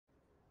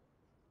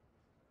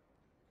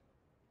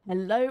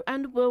Hello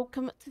and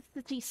welcome to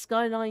City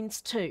Skylines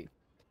 2.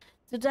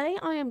 Today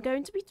I am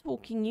going to be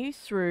talking you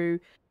through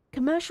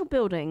commercial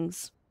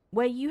buildings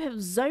where you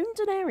have zoned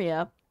an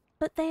area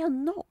but they are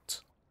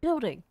not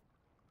building.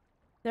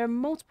 There are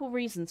multiple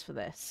reasons for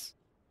this.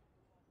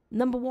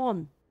 Number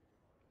one,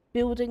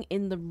 building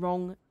in the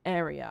wrong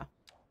area.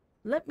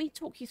 Let me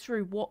talk you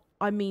through what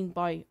I mean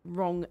by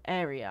wrong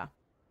area.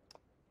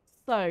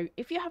 So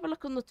if you have a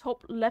look on the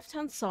top left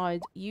hand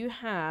side, you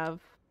have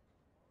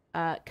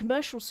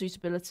commercial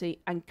suitability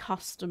and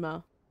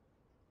customer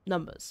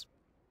numbers.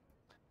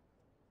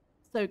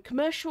 So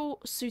commercial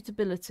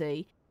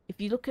suitability, if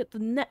you look at the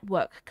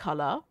network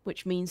color,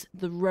 which means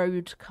the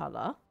road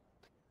color,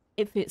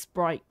 if it's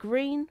bright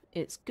green,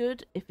 it's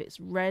good. If it's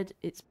red,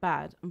 it's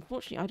bad.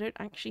 Unfortunately, I don't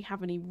actually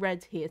have any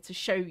red here to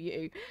show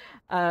you.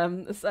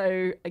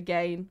 So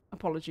again,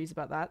 apologies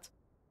about that.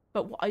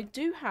 But what I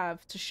do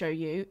have to show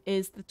you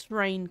is the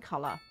terrain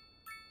color,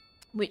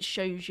 which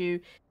shows you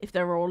if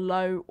there are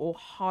low or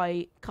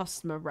high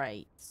customer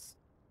rates.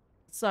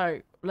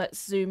 So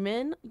let's zoom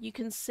in. You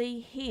can see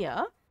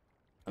here,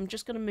 I'm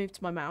just going to move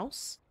to my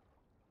mouse.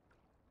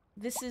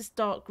 This is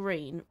dark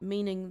green,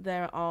 meaning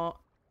there are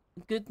a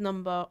good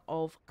number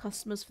of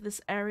customers for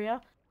this area.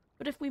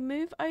 But if we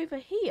move over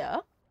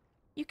here,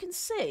 you can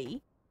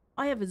see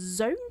I have a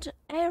zoned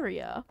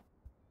area,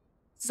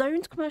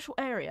 zoned commercial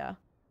area,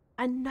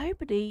 and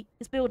nobody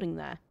is building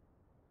there.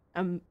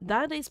 And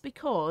that is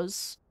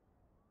because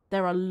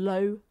there are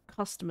low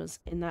customers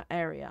in that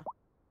area.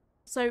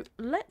 So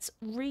let's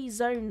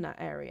rezone that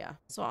area.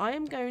 So I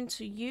am going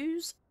to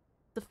use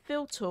the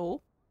fill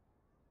tool,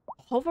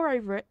 hover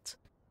over it,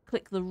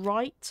 click the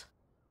right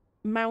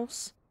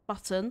mouse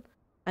button,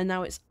 and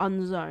now it's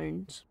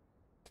unzoned.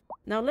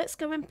 Now let's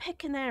go and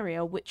pick an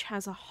area which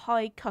has a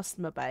high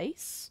customer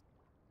base.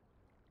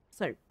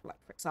 So,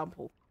 like for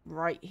example,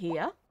 right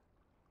here.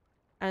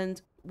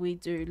 And we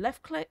do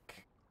left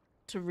click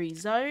to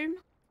rezone,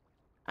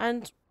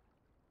 and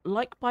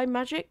like by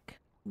magic,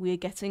 we're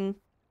getting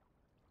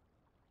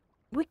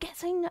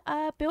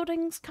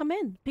buildings come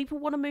in. People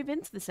want to move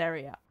into this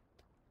area.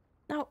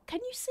 Now,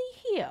 can you see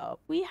here?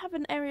 We have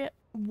an area.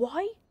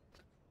 Why?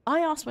 I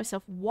asked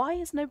myself, why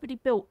has nobody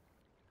built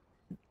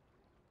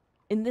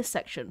in this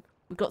section?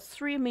 We've got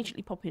 3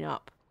 immediately popping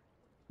up.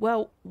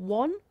 Well,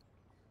 1,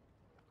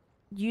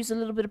 use a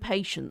little bit of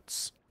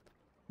patience.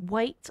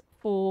 Wait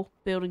for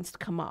buildings to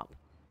come up.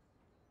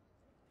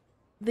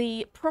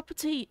 The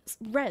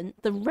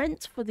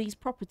rent for these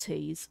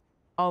properties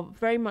are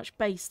very much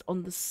based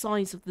on the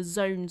size of the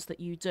zones that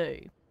you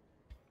do.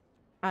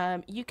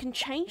 You can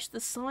change the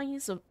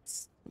size of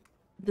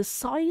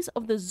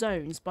the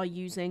zones by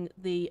using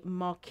the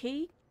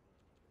marquee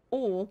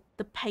or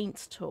the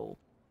paint tool.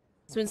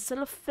 So instead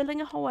of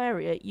filling a whole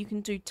area, you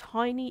can do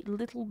tiny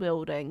little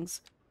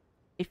buildings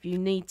if you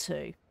need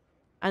to.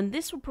 And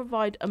this will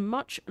provide a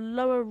much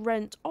lower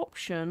rent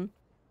option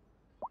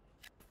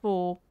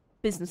for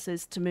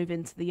businesses to move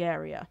into the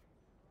area.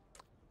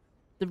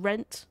 The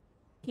rent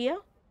here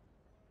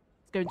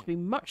is going to be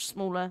much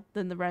smaller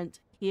than the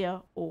rent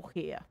here or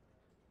here.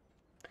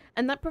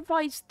 And that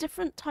provides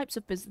different types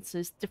of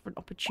businesses, different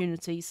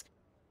opportunities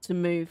to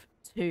move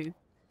to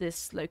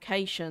this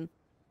location.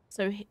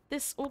 So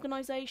this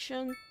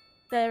organisation,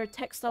 they're a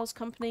textiles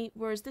company,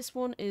 whereas this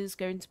one is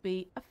going to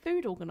be a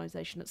food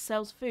organisation that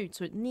sells food,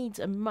 so it needs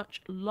a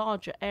much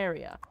larger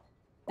area.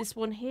 This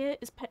one here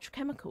is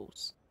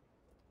petrochemicals.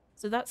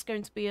 So that's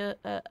going to be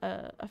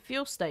a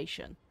fuel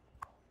station.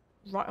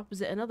 Right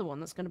opposite another one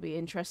that's going to be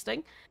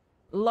interesting.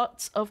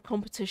 Lots of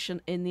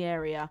competition in the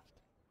area.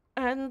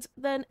 And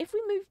then if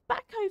we move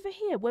back over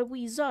here where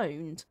we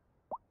zoned,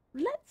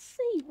 let's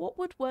see what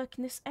would work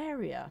in this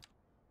area.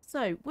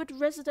 So, would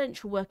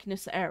residential work in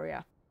this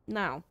area?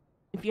 Now,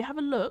 if you have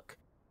a look,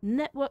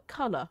 network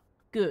colour,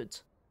 good.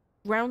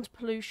 Ground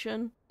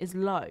pollution is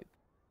low.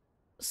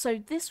 So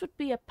this would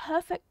be a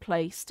perfect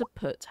place to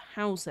put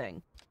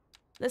housing.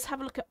 Let's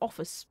have a look at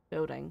office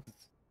buildings.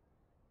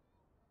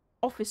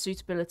 Office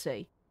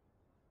suitability.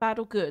 Bad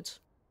or good?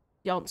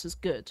 The answer's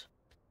good.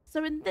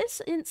 So in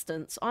this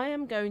instance, I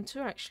am going to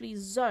actually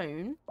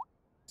zone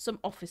some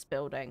office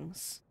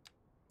buildings.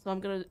 So I'm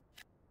going to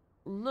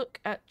look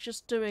at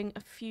just doing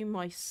a few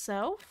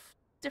myself.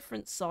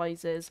 Different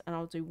sizes, and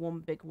I'll do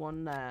one big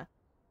one there.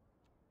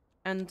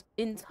 And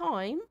in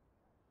time,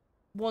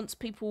 once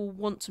people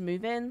want to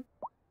move in,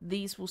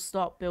 these will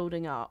start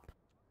building up.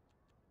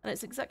 And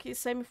it's exactly the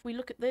same if we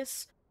look at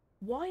this.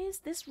 Why is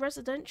this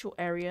residential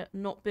area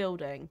not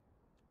building?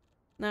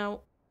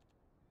 Now,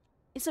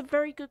 it's a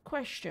very good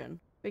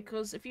question,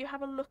 because if you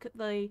have a look at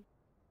the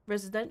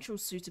residential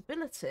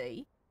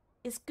suitability,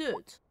 it's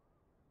good.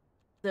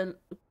 The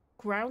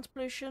ground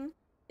pollution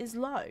is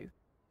low.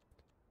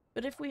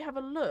 But if we have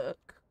a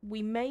look,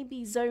 we may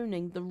be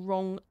zoning the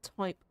wrong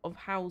type of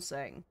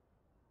housing.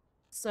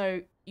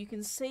 So you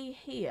can see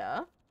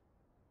here,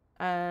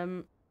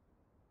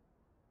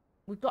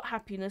 we've got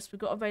happiness, we've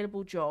got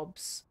available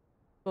jobs,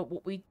 but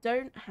what we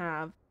don't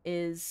have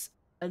is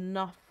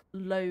enough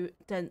low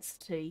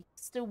density.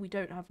 Still, we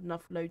don't have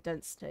enough low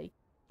density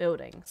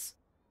buildings.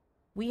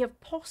 we have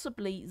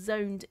possibly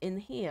zoned in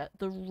here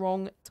the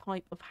wrong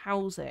type of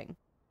housing.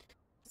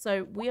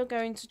 So we are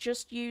going to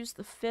just use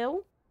the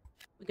fill.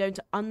 We're going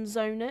to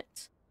unzone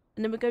it.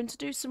 And then we're going to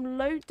do some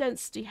low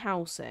density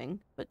housing.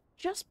 But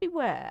just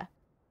beware.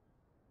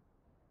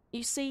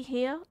 You see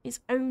here,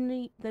 there's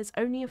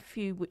only a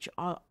few which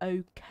are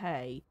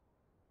okay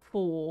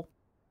for,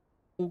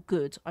 or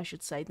good, I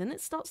should say. Then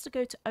it starts to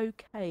go to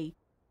okay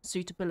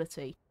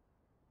suitability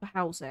for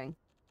housing.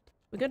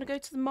 We're going to go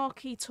to the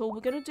marquee tool.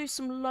 We're going to do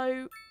some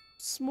low,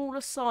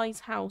 smaller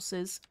size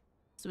houses.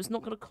 So it's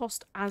not going to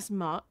cost as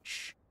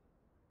much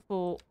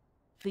for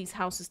these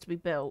houses to be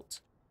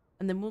built.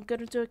 And then we're going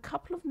to do a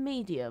couple of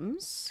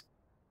mediums.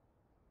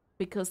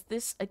 Because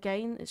this,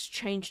 again, it's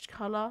changed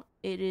colour.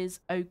 It is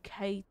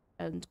okay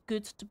and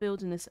good to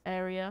build in this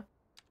area.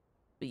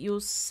 But you'll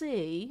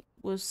see,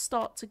 we'll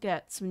start to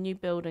get some new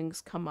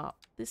buildings come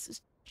up. This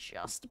is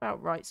just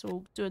about right. So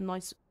we'll do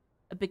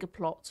a bigger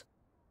plot.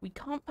 We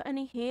can't put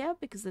any here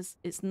because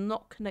it's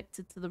not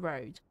connected to the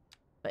road.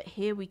 But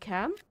here we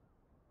can.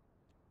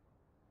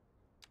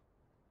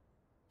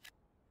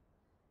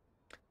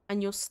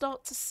 And you'll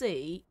start to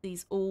see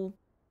these all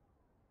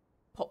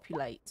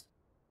populate.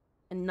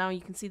 And now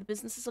you can see the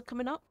businesses are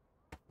coming up.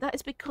 That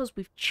is because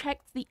we've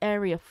checked the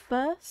area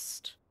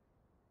first.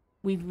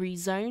 We've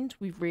rezoned,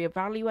 we've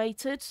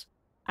reevaluated.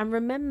 And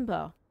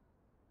remember,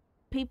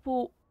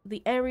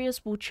 the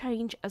areas will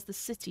change as the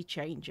city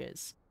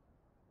changes.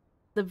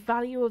 The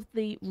value of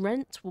the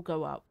rent will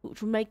go up,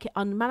 which will make it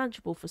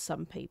unmanageable for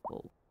some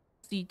people.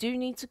 So you do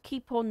need to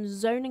keep on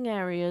zoning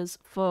areas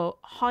for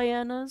high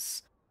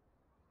earners,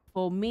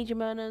 for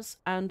medium earners,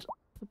 and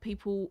for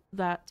people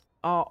that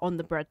are on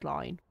the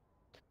breadline.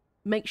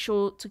 Make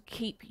sure to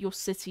keep your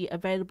city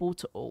available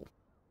to all.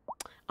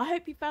 I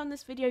hope you found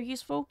this video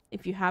useful.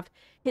 If you have,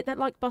 hit that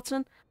like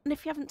button. And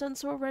if you haven't done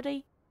so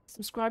already,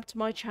 subscribe to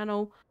my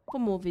channel for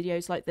more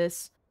videos like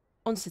this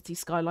on City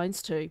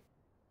Skylines too.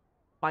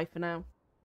 Bye for now.